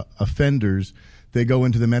offenders, they go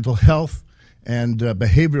into the mental health and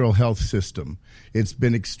behavioral health system. It's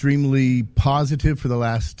been extremely positive for the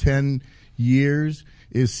last 10 years.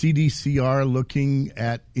 Is CDCR looking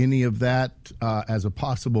at any of that as a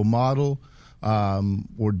possible model,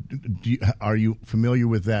 or are you familiar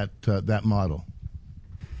with that model?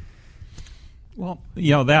 Well,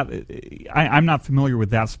 I'm not familiar with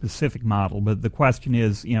that specific model, but the question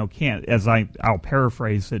is, I'll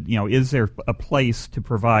paraphrase it, is there a place to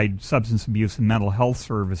provide substance abuse and mental health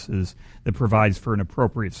services that provides for an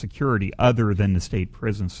appropriate security other than the state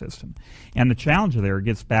prison system? And the challenge there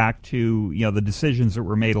gets back to, the decisions that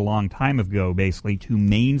were made a long time ago, basically, to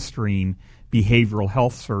mainstream behavioral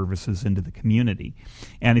health services into the community.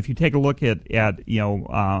 And if you take a look at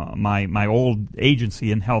my old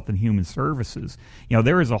agency in Health and Human Services,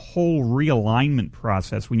 there is a whole realignment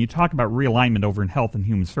process. When you talk about realignment over in Health and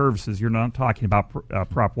Human Services, you're not talking about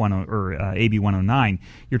Prop 1 or AB 109.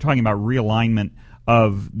 You're talking about realignment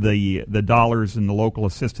of the dollars in the local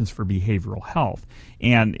assistance for behavioral health.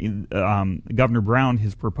 And Governor Brown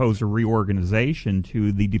has proposed a reorganization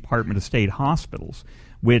to the Department of State Hospitals,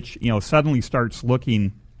 which suddenly starts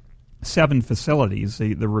looking 7 facilities,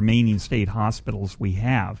 the remaining state hospitals we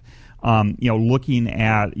have,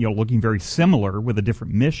 looking very similar with a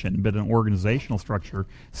different mission, but an organizational structure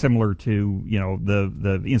similar to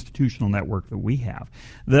the institutional network that we have.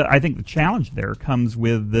 I think the challenge there comes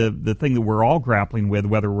with the thing that we're all grappling with,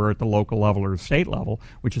 whether we're at the local level or state level,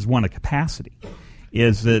 which is one of capacity.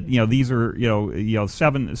 Is that these are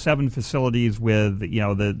seven facilities with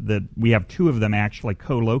that we have 2 of them actually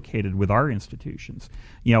co-located with our institutions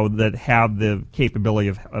that have the capability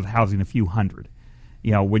of housing a few hundred.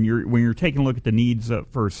 When you're taking a look at the needs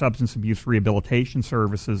for substance abuse rehabilitation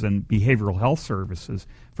services and behavioral health services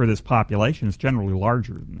for this population, it's generally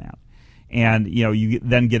larger than that. And you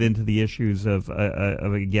then get into the issues of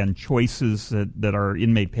again choices that our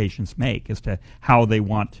inmate patients make as to how they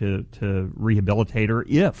want to rehabilitate, or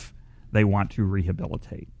if they want to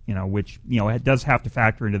rehabilitate. Which it does have to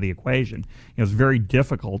factor into the equation. It's very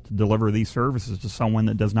difficult to deliver these services to someone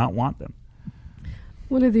that does not want them.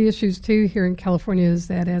 One of the issues too here in California is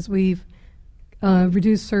that as we've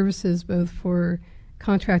reduced services both for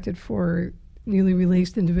contracted for newly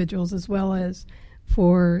released individuals as well as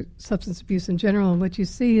for substance abuse in general. And what you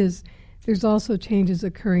see is there's also changes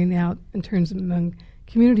occurring out in terms of among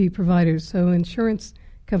community providers. So insurance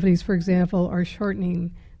companies, for example, are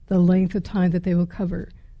shortening the length of time that they will cover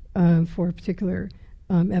for a particular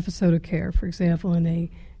episode of care, for example, in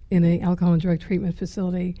a alcohol and drug treatment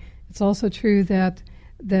facility. It's also true that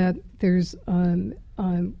there's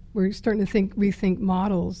we're starting to rethink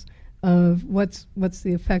models of what's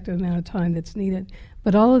the effective amount of time that's needed.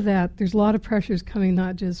 But all of that, there's a lot of pressures coming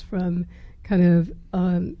not just from kind of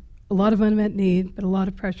a lot of unmet need, but a lot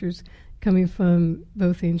of pressures coming from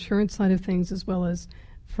both the insurance side of things as well as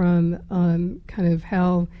from kind of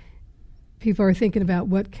how people are thinking about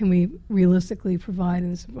what can we realistically provide in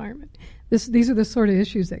this environment. These are the sort of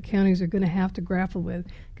issues that counties are going to have to grapple with,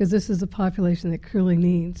 because this is a population that clearly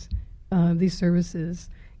needs these services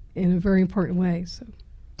in a very important way. So,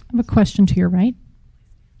 I have a question to your right.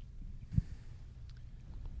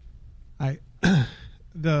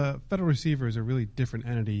 The federal receiver is a really different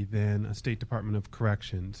entity than a State Department of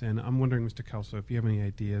Corrections, and I'm wondering, Mr. Kelso, if you have any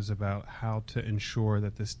ideas about how to ensure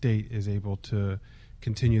that the state is able to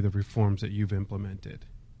continue the reforms that you've implemented.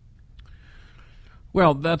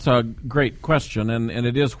 Well, that's a great question, and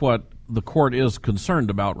it is what the court is concerned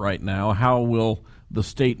about right now. How will the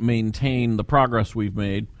state maintain the progress we've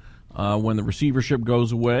made when the receivership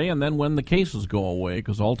goes away and then when the cases go away,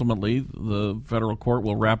 because ultimately the federal court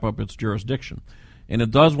will wrap up its jurisdiction. And it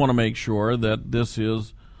does want to make sure that this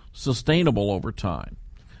is sustainable over time.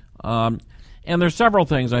 And there's several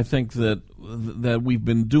things I think that we've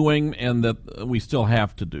been doing and that we still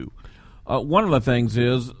have to do. One of the things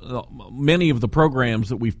is many of the programs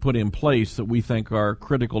that we've put in place that we think are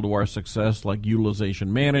critical to our success, like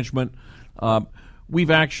utilization management,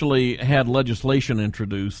 we've actually had legislation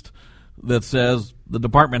introduced that says the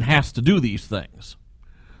department has to do these things.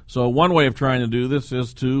 So one way of trying to do this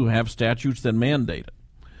is to have statutes that mandate it.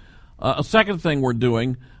 A second thing we're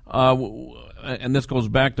doing, and this goes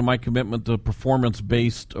back to my commitment to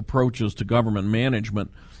performance-based approaches to government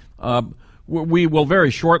management, we will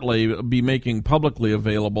very shortly be making publicly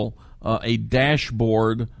available a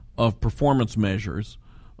dashboard of performance measures,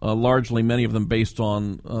 largely many of them based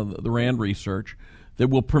on the RAND research, that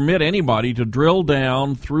will permit anybody to drill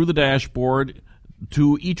down through the dashboard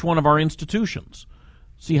to each one of our institutions.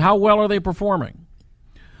 See how well are they performing.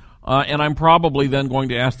 And I'm probably then going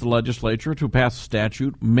to ask the legislature to pass a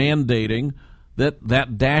statute mandating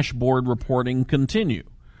that dashboard reporting continue.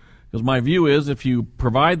 Because my view is if you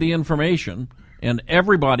provide the information and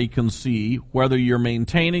everybody can see whether you're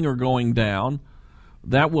maintaining or going down,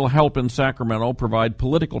 that will help in Sacramento provide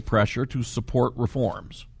political pressure to support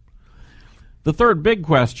reforms. The third big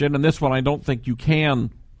question, and this one I don't think you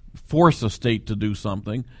can force a state to do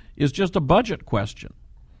something is just a budget question.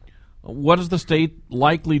 What is the state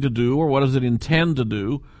likely to do, or what does it intend to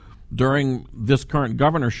do during this current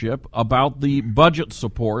governorship about the budget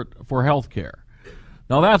support for health care?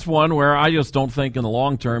 Now, that's one where I just don't think in the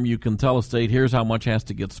long term you can tell a state, here's how much has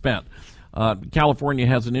to get spent. California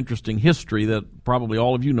has an interesting history that probably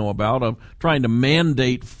all of you know about of trying to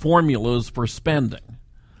mandate formulas for spending.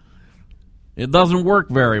 It doesn't work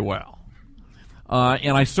very well.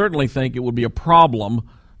 And I certainly think it would be a problem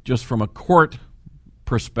just from a court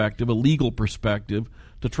perspective, a legal perspective,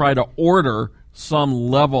 to try to order some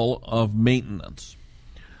level of maintenance.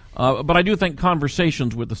 But I do think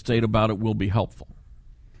conversations with the state about it will be helpful.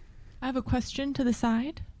 I have a question to the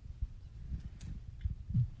side.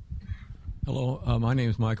 Hello, my name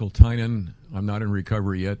is Michael Tynan. I'm not in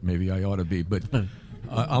recovery yet. Maybe I ought to be, but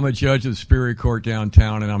I'm a judge of the Superior Court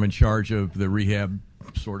downtown, and I'm in charge of the rehab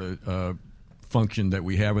sort of function that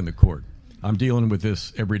we have in the court. I'm dealing with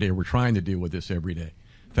this every day. We're trying to deal with this every day.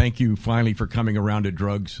 Thank you finally for coming around to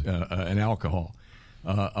drugs and alcohol.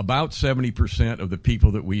 About 70% of the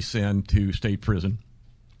people that we send to state prison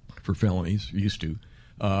for felonies, used to,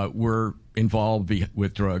 were involved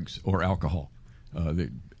with drugs or alcohol.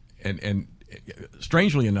 And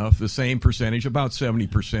strangely enough, the same percentage, about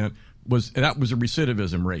 70%, was a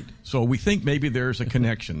recidivism rate. So we think maybe there's a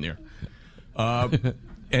connection there.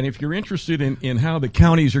 And if you're interested in how the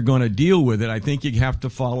counties are going to deal with it, I think you have to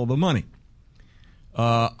follow the money.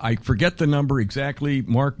 I forget the number exactly.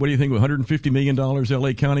 Mark, what do you think? $150 million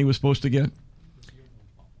L.A. County was supposed to get?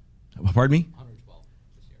 Pardon me? 112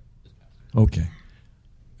 this year. Okay.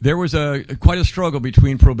 There was quite a struggle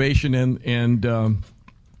between probation and the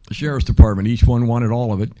Sheriff's Department. Each one wanted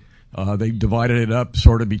all of it. They divided it up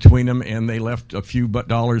sort of between them, and they left a few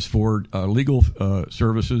dollars for legal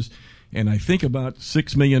services, and I think about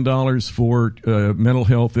 $6 million for mental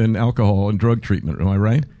health and alcohol and drug treatment. Am I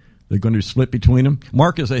right? They're going to split between them.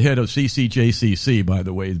 Mark is the head of CCJCC, by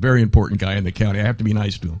the way. He's a very important guy in the county. I have to be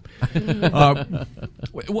nice to him.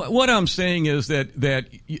 What I'm saying is that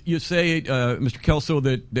you say, Mr. Kelso,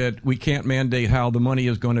 that we can't mandate how the money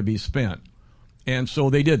is going to be spent. And so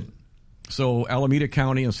they did. So Alameda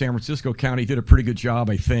County and San Francisco County did a pretty good job,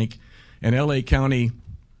 I think. And L.A. County,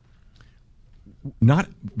 not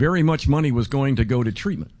very much money was going to go to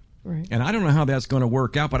treatment. Right. And I don't know how that's going to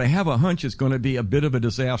work out, but I have a hunch it's going to be a bit of a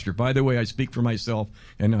disaster. By the way, I speak for myself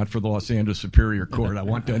and not for the Los Angeles Superior Court. I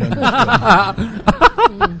want that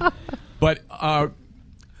understood. But, I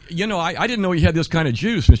didn't know you had this kind of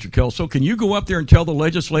juice, Mr. Kelso. Can you go up there and tell the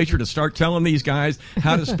legislature to start telling these guys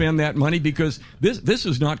how to spend that money? Because this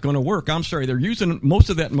is not going to work. I'm sorry. They're using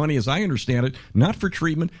most of that money, as I understand it, not for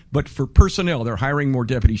treatment, but for personnel. They're hiring more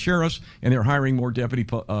deputy sheriffs, and they're hiring more deputy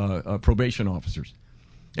probation officers.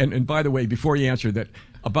 And by the way, before you answer that,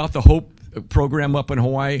 about the HOPE program up in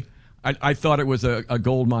Hawaii, I thought it was a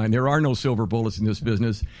gold mine. There are no silver bullets in this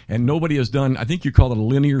business, and nobody has done, I think you call it a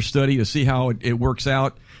linear study to see how it works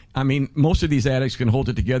out. I mean, most of these addicts can hold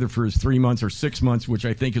it together for 3 months or 6 months, which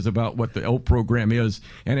I think is about what the HOPE program is,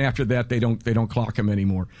 and after that they don't clock them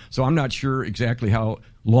anymore. So I'm not sure exactly how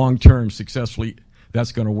long-term successfully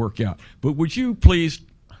that's going to work out. But would you please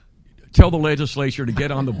tell the legislature to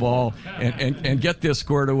get on the ball and get this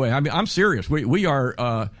squared away? I mean, I'm serious. We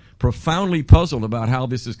are profoundly puzzled about how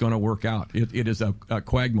this is going to work out. It is a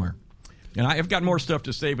quagmire. And I've got more stuff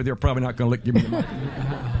to say, but they're probably not going to give me the mic.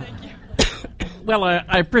 Thank you. Well,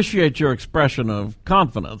 I appreciate your expression of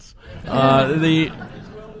confidence. To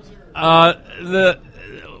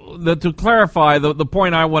clarify, the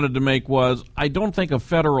point I wanted to make was I don't think a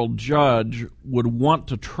federal judge would want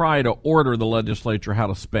to try to order the legislature how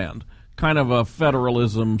to spend. Kind of a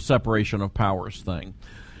federalism, separation of powers thing.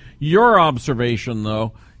 Your observation,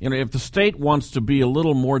 though, if the state wants to be a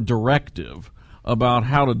little more directive about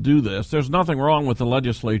how to do this, there's nothing wrong with the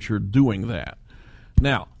legislature doing that.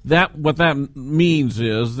 Now, what that means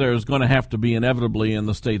is there's going to have to be inevitably in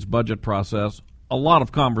the state's budget process a lot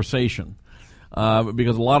of conversation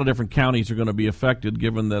because a lot of different counties are going to be affected,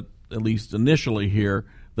 given that, at least initially here,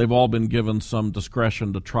 they've all been given some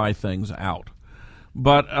discretion to try things out.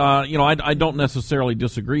 But, I don't necessarily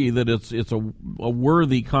disagree that it's a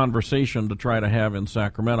worthy conversation to try to have in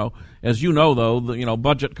Sacramento. As you know, though,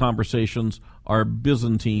 budget conversations are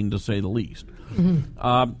Byzantine, to say the least. Mm-hmm.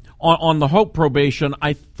 On the HOPE probation,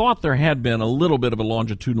 I thought there had been a little bit of a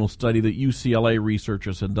longitudinal study that UCLA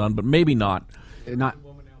researchers had done, but maybe not. Not. A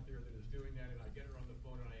woman out there that is doing that, and I get her on the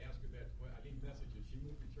phone and I ask her that. Well, I need messages. She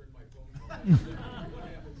won't return my phone call. What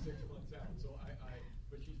happened 6 months out? So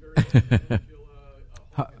but she's very.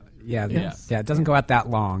 Yeah, it doesn't go out that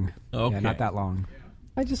long. Okay. Yeah, not that long.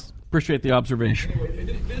 Appreciate the observation.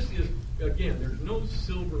 Anyway, this is, again, there's no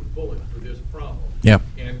silver bullet for this problem. Yep.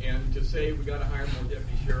 And to say we got to hire more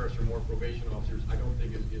deputy sheriffs or more probation officers, I don't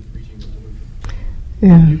think is reaching the solution.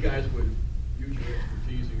 Yeah. You guys would use your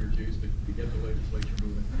expertise and your juice to get the legislature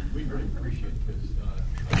moving. We really appreciate it because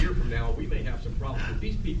a year from now we may have some problems. But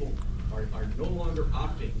these people are no longer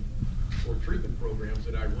opting for treatment programs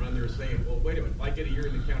that I run. They're saying, well, wait a minute, if I get a year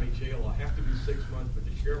in the county jail, I'll have to do 6 months, but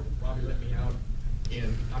the sheriff will probably let me out.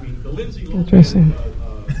 And I mean, the Lindsay Lohan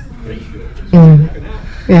ratio is working out.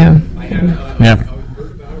 Yeah. I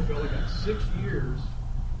heard about a fellow got 6 years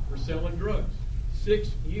for selling drugs.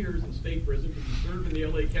 6 years in state prison because he served in the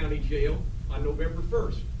LA County Jail on November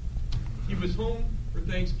 1st. He was home for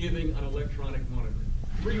Thanksgiving on electronic monitoring.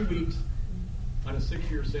 3 weeks on a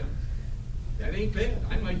 6-year sentence. That ain't bad.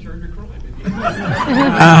 I might turn to crime.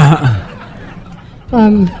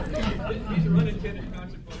 These are unintended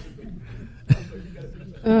consequences.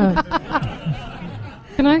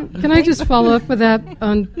 Can I just follow up with that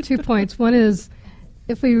on 2 points? One is,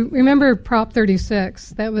 if we remember Prop 36,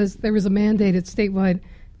 there was a mandated statewide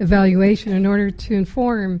evaluation in order to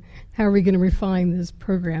inform how are we going to refine this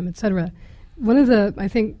program, et cetera. One of the, I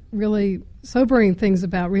think, really sobering things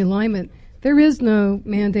about realignment, there is no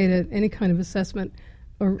mandated any kind of assessment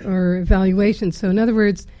or evaluation. So in other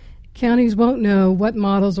words, counties won't know what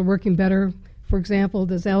models are working better. For example,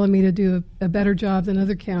 does Alameda do a better job than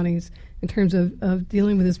other counties in terms of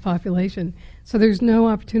dealing with this population? So there's no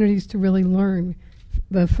opportunities to really learn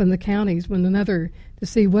from the counties one another to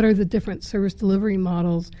see what are the different service delivery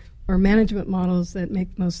models or management models that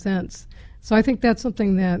make most sense. So I think that's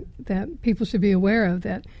something that people should be aware of,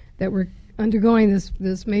 that we're undergoing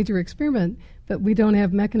this major experiment, but we don't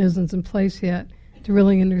have mechanisms in place yet to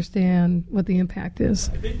really understand what the impact is.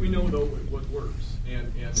 I think we know, though, what works.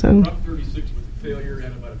 And so, Prop 36 was a failure,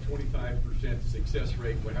 had about a 25% success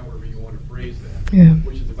rate, however you want to phrase that, yeah,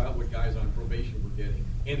 which is about what guys on probation were getting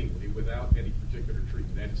anyway without any particular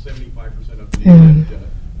treatment. And 75% of them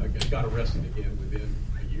got arrested again within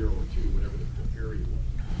a year or two, whatever the period was.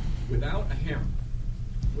 Without a hammer,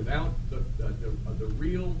 without the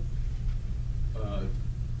real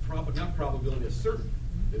not probability, it's certain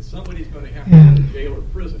that somebody's going to have to go to jail or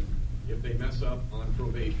prison if they mess up on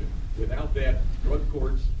probation. Without that, drug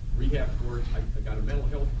courts, rehab courts, I got a mental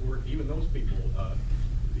health court, even those people,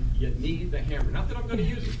 you need the hammer. Not that I'm going to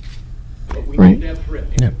use it, but we need that threat.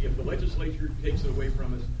 And if the legislature takes it away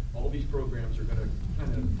from us, all these programs are going to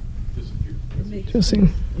kind of disappear.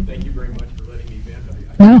 Interesting. Thank you very much for letting me vent.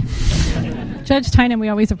 Judge Tynan, we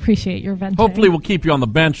always appreciate your venting. Hopefully we'll keep you on the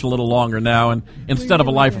bench a little longer now, and instead of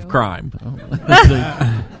a life of crime.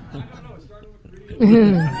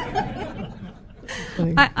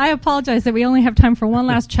 I apologize that we only have time for one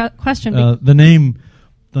last question. The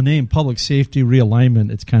name Public Safety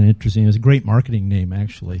Realignment, it's kind of interesting. It's a great marketing name,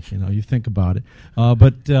 actually. You think about it.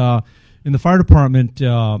 But in the fire department,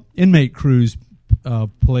 inmate crews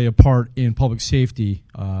play a part in public safety.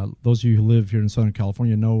 Those of you who live here in Southern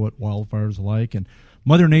California know what wildfires are like, and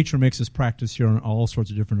Mother Nature makes us practice here on all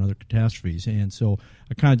sorts of different other catastrophes. And so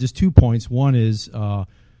kind of just 2 points. One is,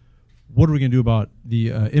 what are we going to do about the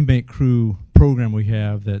inmate crew program we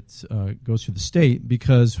have that goes through the state?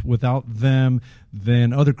 Because without them,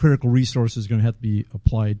 then other critical resources are going to have to be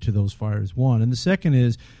applied to those fires. One. And the second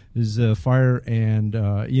is fire and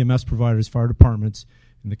EMS providers, fire departments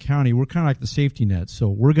in the county, we're kind of like the safety net. So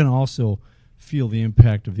we're going to also feel the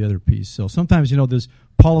impact of the other piece. So sometimes, this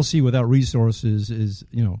policy without resources is,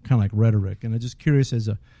 kind of like rhetoric. And I'm just curious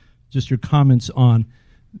just your comments on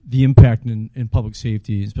the impact in public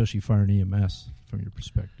safety, especially fire and EMS, from your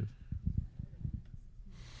perspective.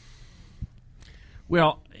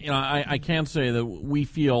 Well, I can say that we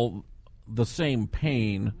feel the same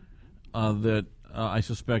pain that I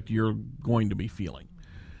suspect you're going to be feeling.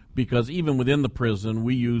 Because even within the prison,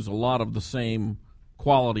 we use a lot of the same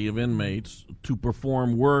quality of inmates to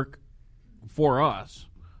perform work for us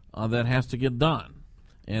that has to get done.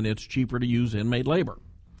 And it's cheaper to use inmate labor.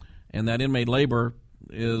 And that inmate labor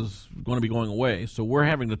is going to be going away. So we're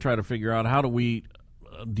having to try to figure out how do we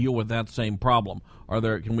deal with that same problem.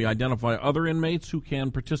 Can we identify other inmates who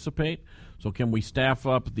can participate? So can we staff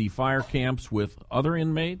up the fire camps with other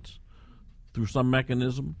inmates through some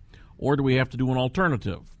mechanism? Or do we have to do an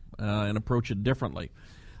alternative and approach it differently?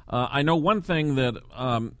 I know one thing that,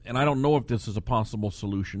 and I don't know if this is a possible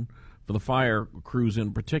solution for the fire crews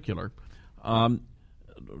in particular, go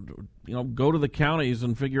to the counties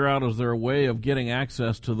and figure out, is there a way of getting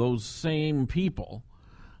access to those same people?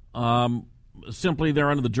 Simply,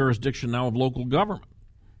 they're under the jurisdiction now of local government.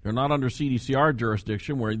 They're not under CDCR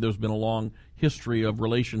jurisdiction, where there's been a long history of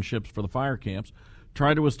relationships for the fire camps,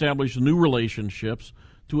 try to establish new relationships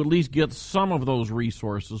to at least get some of those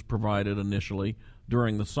resources provided initially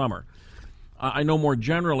during the summer. I know more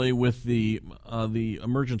generally with the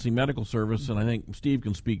emergency medical service, and I think Steve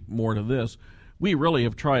can speak more to this, we really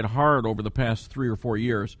have tried hard over the past 3 or 4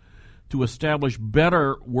 years to establish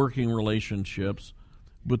better working relationships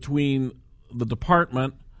between the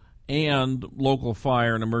department and local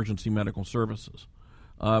fire and emergency medical services.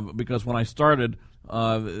 Because when I started,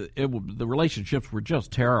 the relationships were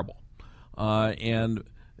just terrible.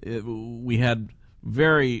 We had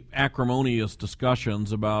very acrimonious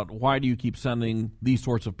discussions about why do you keep sending these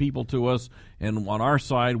sorts of people to us, and on our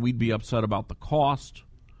side we'd be upset about the cost.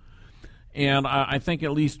 And I think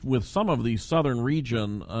at least with some of these southern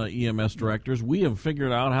region EMS directors, we have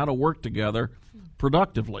figured out how to work together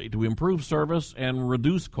productively to improve service and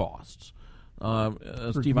reduce costs.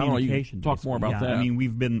 Steve, I don't know, you can talk more about that. I mean,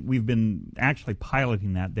 we've been actually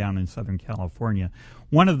piloting that down in Southern California.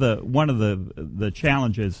 One of the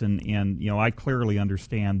challenges, and you know, I clearly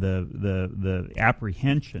understand the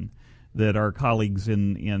apprehension that our colleagues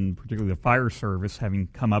in particularly the fire service, having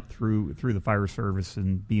come up through the fire service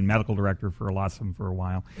and being medical director for a lot of them for a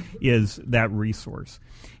while, is that resource.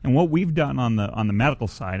 And what we've done on the medical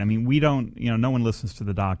side, I mean, we don't, you know, no one listens to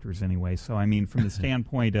the doctors anyway. So I mean, from the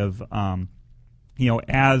standpoint of you know,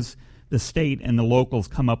 as the state and the locals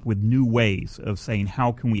come up with new ways of saying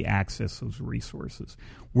how can we access those resources,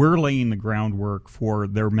 we're laying the groundwork for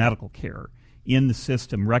their medical care in the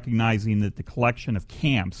system, recognizing that the collection of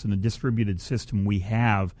camps and the distributed system we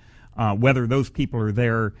have, whether those people are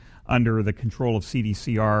there under the control of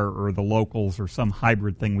CDCR or the locals or some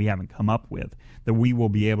hybrid thing we haven't come up with, that we will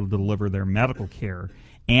be able to deliver their medical care,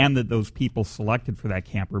 and that those people selected for that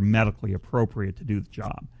camp are medically appropriate to do the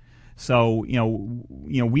job. So you know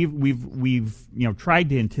we've tried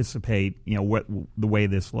to anticipate what the way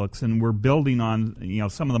this looks, and we're building on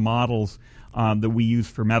some of the models that we use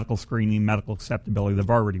for medical screening, medical acceptability that have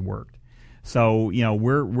already worked. So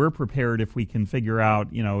we're prepared if we can figure out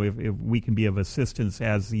if we can be of assistance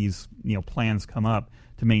as these plans come up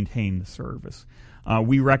to maintain the service.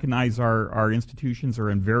 We recognize our institutions are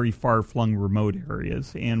in very far-flung remote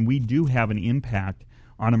areas, and we do have an impact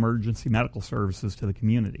on emergency medical services to the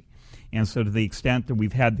community. And so to the extent that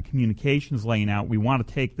we've had the communications laying out, we want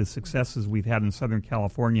to take the successes we've had in Southern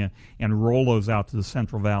California and roll those out to the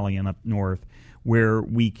Central Valley and up north, where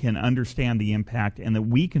we can understand the impact and that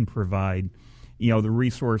we can provide the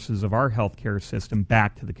resources of our healthcare system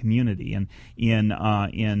back to the community. And in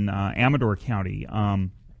Amador County,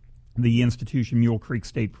 the institution, Mule Creek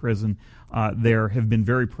State Prison, there have been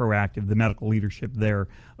very proactive, the medical leadership there,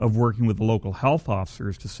 of working with the local health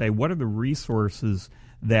officers to say what are the resources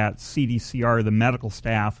that CDCR, the medical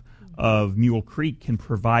staff of Mule Creek, can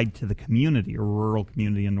provide to the community, or rural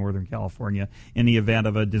community in Northern California, in the event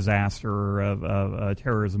of a disaster or a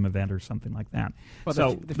terrorism event or something like that. Well,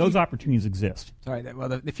 so those opportunities exist. Sorry, well,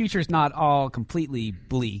 the future is not all completely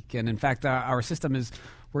bleak, and in fact, our system is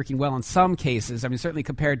working well in some cases. I mean, certainly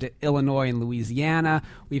compared to Illinois and Louisiana,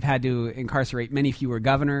 we've had to incarcerate many fewer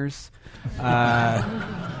governors.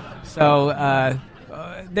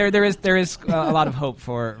 There is a lot of hope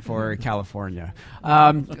for California.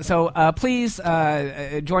 So please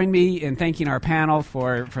join me in thanking our panel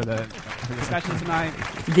for the discussion tonight.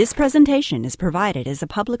 This presentation is provided as a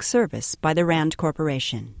public service by the RAND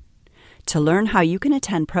Corporation. To learn how you can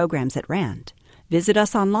attend programs at RAND, visit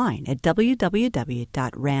us online at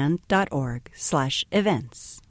www.rand.org/events.